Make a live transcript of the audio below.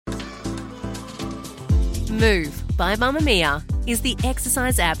Move by Mamamia is the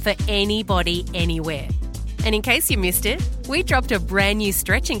exercise app for anybody, anywhere. And in case you missed it, we dropped a brand new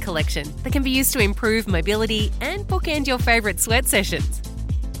stretching collection that can be used to improve mobility and bookend your favourite sweat sessions.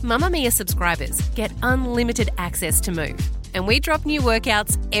 Mamamia subscribers get unlimited access to Move, and we drop new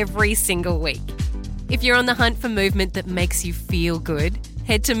workouts every single week. If you're on the hunt for movement that makes you feel good,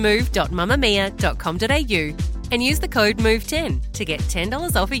 head to move.mamamia.com.au and use the code MOVE10 to get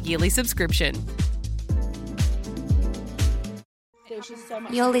 $10 off a yearly subscription.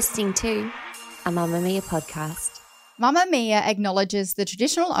 You're listening to a Mamamia podcast. Mamamia acknowledges the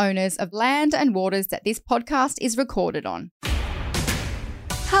traditional owners of land and waters that this podcast is recorded on.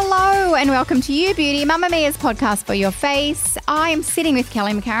 Hello and welcome to You Beauty, Mamamia's podcast for your face. I am sitting with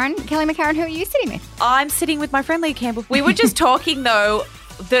Kelly McCarran. Kelly McCarran, who are you sitting with? I'm sitting with my friend Leah Campbell. We were just talking, though,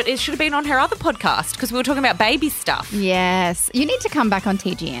 that it should have been on her other podcast because we were talking about baby stuff. Yes. You need to come back on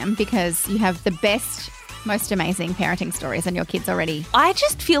TGM because you have the best, most amazing parenting stories and your kids already. I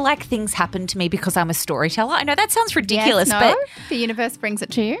just feel like things happen to me because I'm a storyteller. I know that sounds ridiculous, but the universe brings it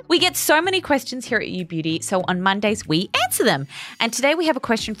to you. We get so many questions here at You Beauty, so on Mondays we answer them. And today we have a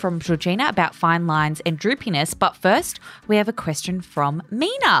question from Georgina about fine lines and droopiness, but first we have a question from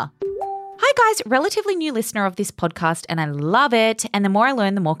Mina. Hi guys, relatively new listener of this podcast and I love it. And the more I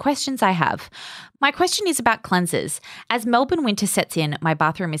learn, the more questions I have. My question is about cleansers. As Melbourne winter sets in, my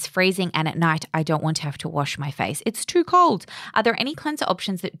bathroom is freezing and at night I don't want to have to wash my face. It's too cold. Are there any cleanser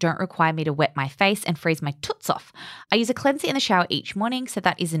options that don't require me to wet my face and freeze my toots off? I use a cleanser in the shower each morning, so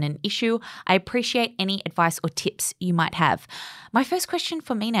that isn't an issue. I appreciate any advice or tips you might have. My first question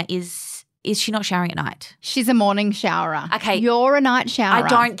for Mina is she not showering at night? She's a morning showerer. Okay. You're a night showerer. I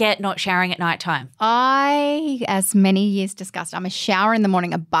don't get not showering at night time. As many years discussed, I'm a shower in the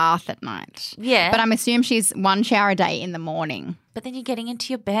morning, a bath at night. Yeah. But I'm assuming she's one shower a day in the morning. But then you're getting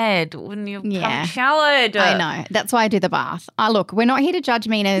into your bed when you haven't showered. I know. That's why I do the bath. Look, we're not here to judge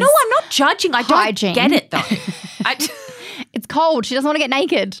Mina's No, I'm not judging. I hygiene. don't get it though. It's cold. She doesn't want to get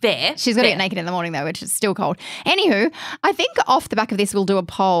naked. Fair. She's got to get naked in the morning though, which is still cold. Anywho, I think off the back of this, we'll do a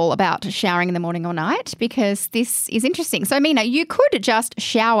poll about showering in the morning or night because this is interesting. So, Mina, you could just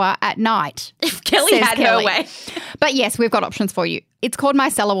shower at night. If Kelly had her way. But yes, we've got options for you. It's called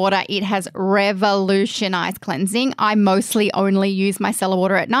Micellar Water. It has revolutionized cleansing. I mostly only use Micellar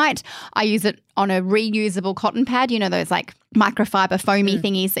Water at night. I use it on a reusable cotton pad, you know, those like microfiber foamy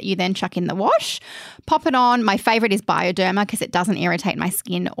thingies that you then chuck in the wash. Pop it on. My favorite is Bioderma because it doesn't irritate my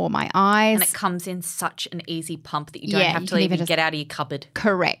skin or my eyes. And it comes in such an easy pump that you don't have to even get out of your cupboard.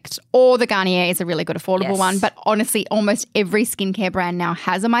 Correct. Or the Garnier is a really good affordable one. But honestly, almost every skincare brand now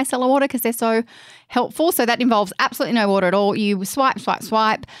has a Micellar Water because they're so helpful. So that involves absolutely no water at all. You swipe,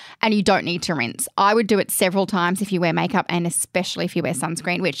 and you don't need to rinse. I would do it several times if you wear makeup and especially if you wear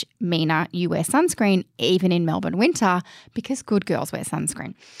sunscreen, which, Mina, you wear sunscreen even in Melbourne winter because good girls wear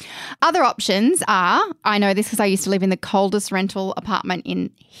sunscreen. Other options are, I know this because I used to live in the coldest rental apartment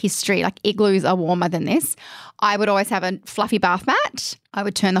in history. Like igloos are warmer than this. I would always have a fluffy bath mat. I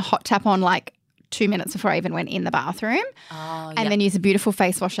would turn the hot tap on like 2 minutes before I even went in the bathroom and then use a beautiful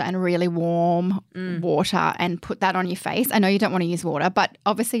face washer and really warm water and put that on your face. I know you don't want to use water, but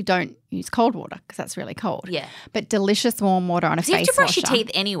obviously don't use cold water because that's really cold. Yeah. But delicious warm water on a face washer. You have to brush your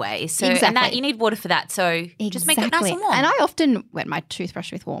teeth anyway. So and that you need water for that. So just make it nice and warm. And I often wet my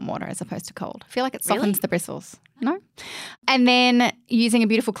toothbrush with warm water as opposed to cold. I feel like it softens the bristles. No? And then using a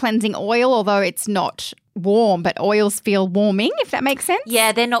beautiful cleansing oil, although it's not warm, but oils feel warming, if that makes sense.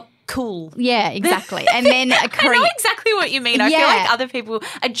 Yeah, they're not cool. Yeah, exactly. And then a cream. I know exactly what you mean. I feel like other people,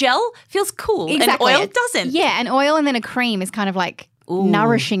 a gel feels cool and oil doesn't. Yeah, an oil and then a cream is kind of like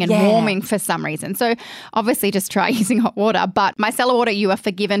nourishing and warming for some reason. So obviously just try using hot water. But Micellar Water, you are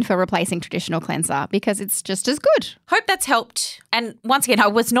forgiven for replacing traditional cleanser because it's just as good. Hope that's helped. And once again, I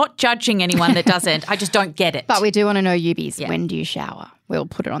was not judging anyone that doesn't. I just don't get it. But we do want to know, Yubies, when do you shower? We'll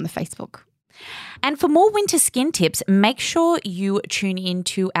put it on the Facebook. And for more winter skin tips, make sure you tune in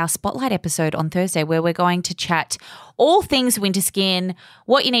to our Spotlight episode on Thursday where we're going to chat all things winter skin,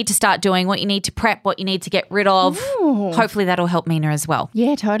 what you need to start doing, what you need to prep, what you need to get rid of. Ooh. Hopefully that'll help Mina as well.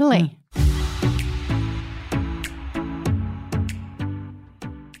 Yeah, totally.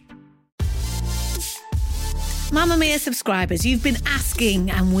 Mamamia subscribers, you've been asking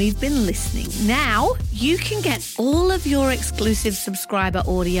and we've been listening. Now you can get all of your exclusive subscriber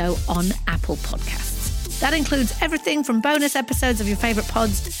audio on Apple Podcasts. That includes everything from bonus episodes of your favourite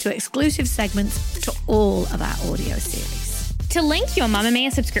pods to exclusive segments to all of our audio series. To link your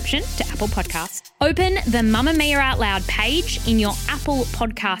Mamamia subscription to Apple Podcasts, open the Mamamia Out Loud page in your Apple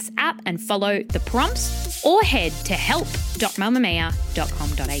Podcasts app and follow the prompts or head to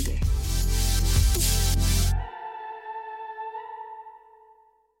help.mamamia.com.au.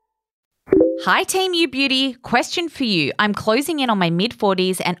 Hi Team You Beauty, question for you. I'm closing in on my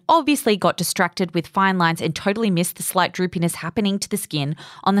mid-40s and obviously got distracted with fine lines and totally missed the slight droopiness happening to the skin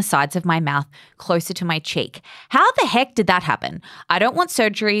on the sides of my mouth closer to my cheek. How the heck did that happen? I don't want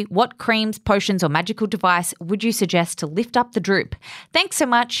surgery. What creams, potions or magical device would you suggest to lift up the droop? Thanks so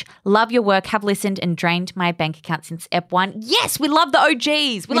much. Love your work. Have listened and drained my bank account since EP1. Yes, we love the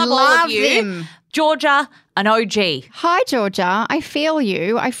OGs. We love all of you. them. Georgia, an OG. Hi, Georgia. I feel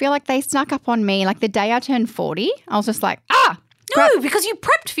you. I feel like they snuck up on me. Like the day I turned 40, I was just like, No, because you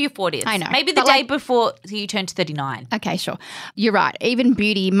prepped for your 40th. I know. Maybe the But day before you turned 39. okay, sure. You're right. Even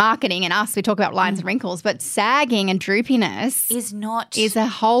beauty, marketing and us, we talk about lines and wrinkles, but sagging and droopiness is a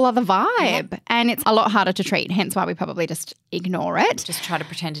whole other vibe. And it's a lot harder to treat, hence why we probably just ignore it. Just try to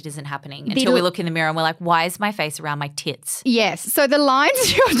pretend it isn't happening until we look in the mirror and we're like, why is my face around my tits? Yes. So the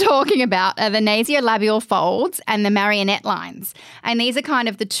lines you're talking about are the nasolabial folds and the marionette lines. And these are kind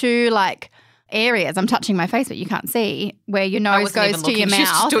of the two areas. I'm touching my face, but you can't see, where your nose goes to your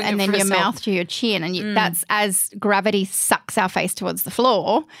mouth and then your mouth to your chin. And that's as gravity sucks our face towards the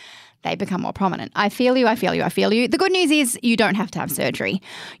floor, they become more prominent. I feel you. The good news is you don't have to have surgery.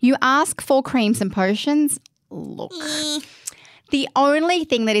 You ask for creams and potions. Look. The only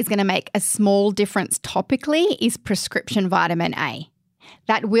thing that is going to make a small difference topically is prescription vitamin A.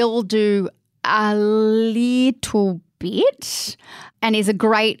 That will do a little bit and is a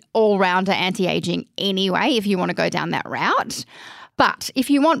great all-rounder anti-aging anyway if you want to go down that route. But if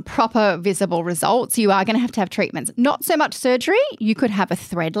you want proper visible results, you are going to have treatments. Not so much surgery. You could have a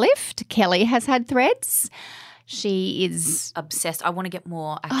thread lift. Kelly has had threads. She is obsessed. I want to get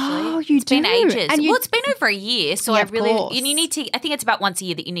more, actually. Oh, you It's been ages. And Well, it's been over a year, so Yeah, I of really course. you need to I think it's about once a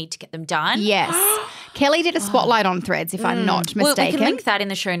year that you need to get them done. Yes. Kelly did a spotlight on threads, if I'm not mistaken. Well, we can link that in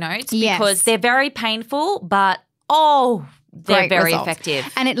the show notes Yes. because they're very painful, but they're Great very results.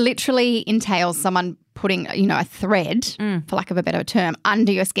 effective. And it literally entails someone putting, a thread, for lack of a better term,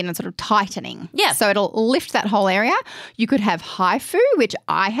 under your skin and sort of tightening. Yeah. So it'll lift that whole area. You could have HIFU, which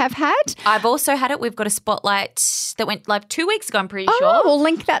I have had. I've also had it. We've got a spotlight that went live 2 weeks ago, I'm pretty Oh, sure. we'll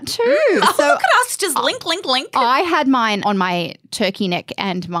link that too. Oh, So look at us, just link. I had mine on my turkey neck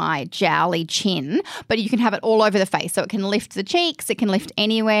and my jowly chin, but you can have it all over the face. So it can lift the cheeks, it can lift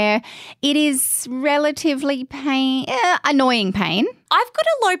anywhere. It is relatively annoying pain. I've got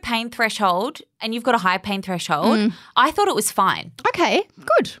a low pain threshold and you've got a high pain threshold. I thought it was fine. Okay,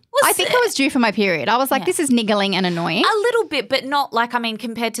 good. I think I was due for my period. I was like, this is niggling and annoying. A little bit, but not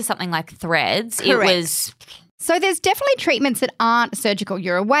compared to something like threads, it was... So there's definitely treatments that aren't surgical.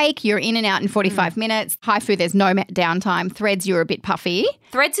 You're awake, you're in and out in 45 minutes. HIFU, there's no downtime. Threads, you're a bit puffy.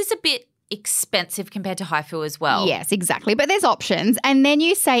 Threads is a bit expensive compared to HIFU as well. Yes, exactly. But there's options. And then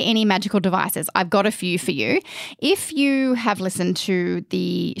you say any magical devices. I've got a few for you. If you have listened to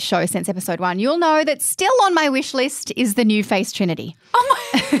the show since episode 1, you'll know that still on my wish list is the new Face Trinity. Oh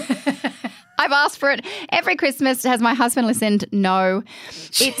my... I've asked for it every Christmas. Has my husband listened? No.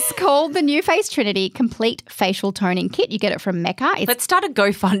 It's called the New Face Trinity Complete Facial Toning Kit. You get it from Mecca. Let's start a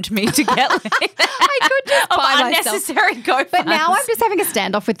GoFundMe to get I could just buy myself. unnecessary GoFundMe. But now I'm just having a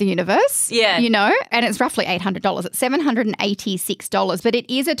standoff with the universe. Yeah. And it's roughly $800. It's $786. But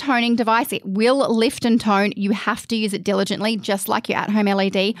it is a toning device. It will lift and tone. You have to use it diligently, just like your at-home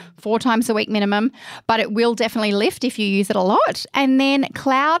LED, 4 times a week minimum. But it will definitely lift if you use it a lot. And then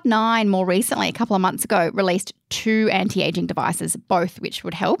Cloud9 more recently, a couple of months ago, released 2 anti-aging devices, both which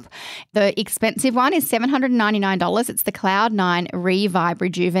would help. The expensive one is $799. It's the Cloud9 Revive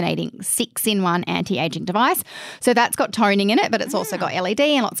Rejuvenating 6-in-1 anti-aging device. So that's got toning in it, but it's also got LED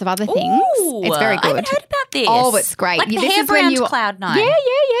and lots of other things. Ooh, It's very good. I haven't heard about this. Oh, it's great. Like the This hair is when brand you- Cloud9.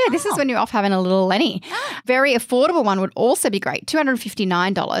 Yeah. This is when you're off having a little Lenny. Very affordable one would also be great.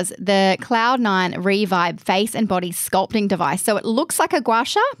 $259. The Cloud9 Revive Face and Body Sculpting Device. So it looks like a gua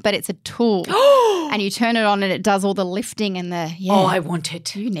sha, but it's a tool. And you turn it on and it does all the lifting and the, Oh, I want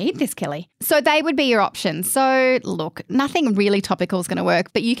it. You need this, Kelly. So they would be your options. So look, nothing really topical is going to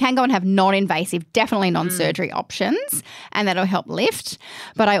work, but you can go and have non-invasive, definitely non-surgery options, and that'll help lift.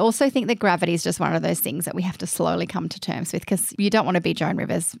 But I also think that gravity is just one of those things that we have to slowly come to terms with, because you don't want to be Joan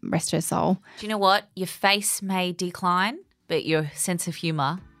Rivers, rest her soul. Do you know what? Your face may decline, but your sense of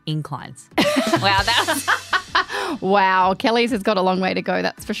humour inclines. Wow, that was... Wow, Kelly's has got a long way to go,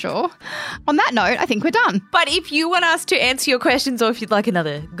 that's for sure. On that note, I think we're done. But if you want us to answer your questions or if you'd like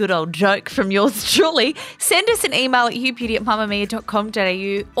another good old joke from yours truly, send us an email at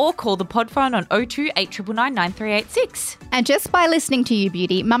youbeauty@mamamia.com.au or call the pod phone on 02 8999 9386. And just by listening to You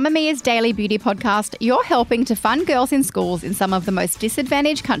Beauty, Mamamia's daily beauty podcast, you're helping to fund girls in schools in some of the most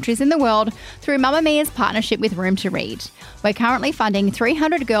disadvantaged countries in the world through Mamamia's partnership with Room to Read. We're currently funding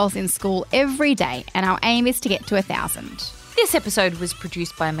 300 girls in school every day, and our aim is to get to 1,000. This episode was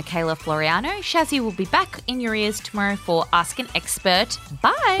produced by Michaela Floriano. Shazzy will be back in your ears tomorrow for Ask an Expert.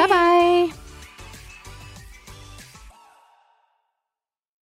 Bye. Bye-bye.